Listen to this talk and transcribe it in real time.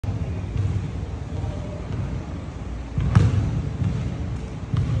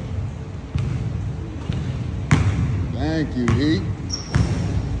Thank you, E.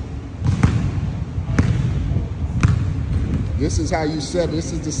 This is how you set.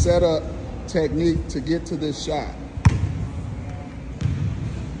 This is the setup technique to get to this shot.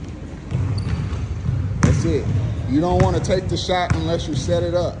 That's it. You don't want to take the shot unless you set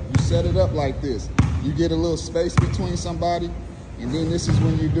it up. You set it up like this. You get a little space between somebody, and then this is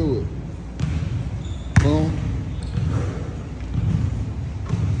when you do it. Boom.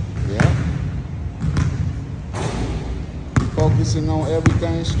 Yeah. Focusing on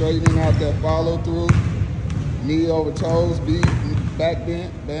everything, straightening out that follow through. Knee over toes, back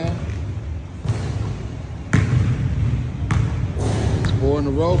bent, bam. It's 4 in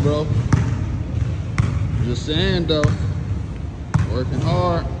a row, bro. Just saying though, working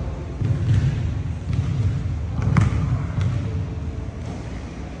hard.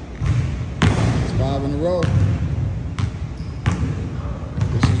 It's 5 in a row.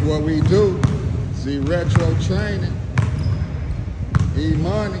 This is what we do. Z Retro Training.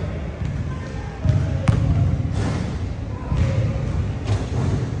 EMoney.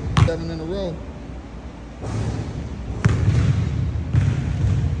 Seven in a row.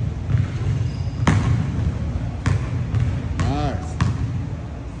 Nice.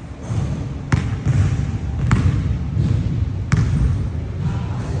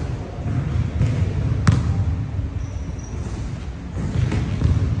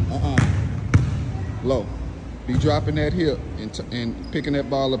 Low. Be dropping that hip and picking that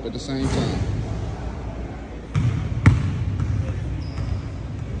ball up at the same time.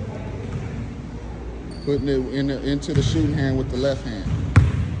 Putting it into the shooting hand with the left hand.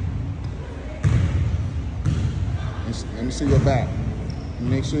 Let me see your back.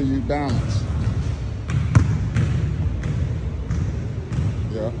 Make sure you balance.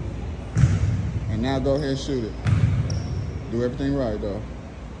 Yeah. And now go ahead and shoot it. Do everything right though.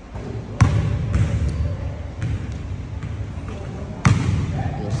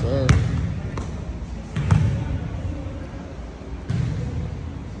 Yes, sir.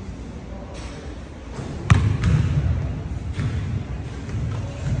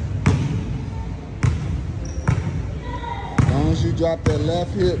 Once you drop that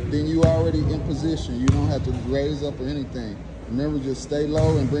left hip, then you already in position. You don't have to raise up or anything. Remember, just stay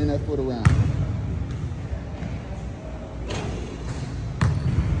low and bring that foot around.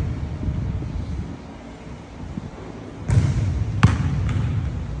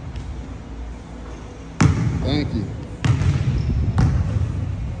 Thank you.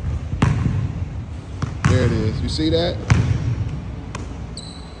 There it is. You see that?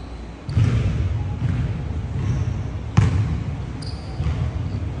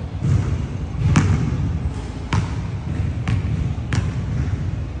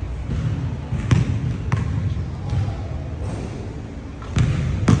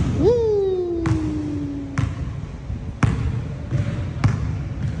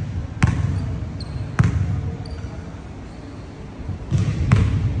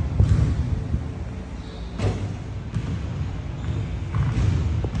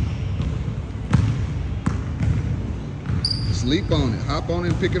 Leap on it, hop on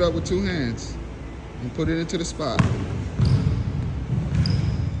it and pick it up with 2 hands and put it into the spot.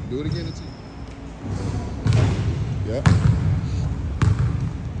 Do it again until. Yep.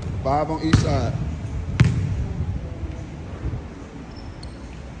 5 on each side.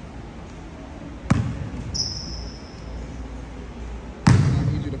 I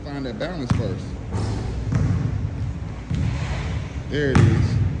need you to find that balance first. There it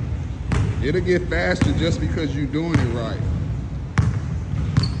is. It'll get faster just because you're doing it right.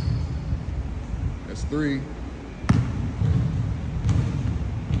 That's 3,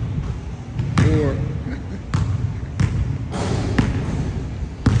 4.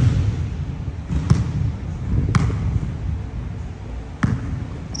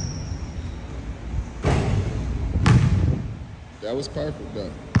 That was perfect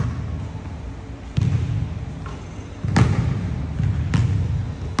though.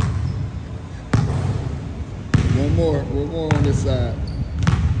 One more on this side.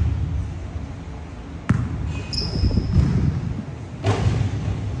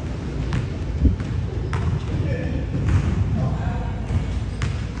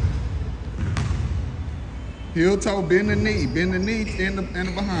 Heel toe, bend the knee in the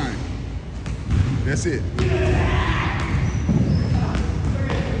behind. That's it.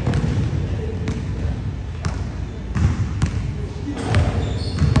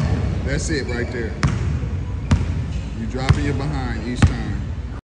 That's it right there. You dropping your behind each time.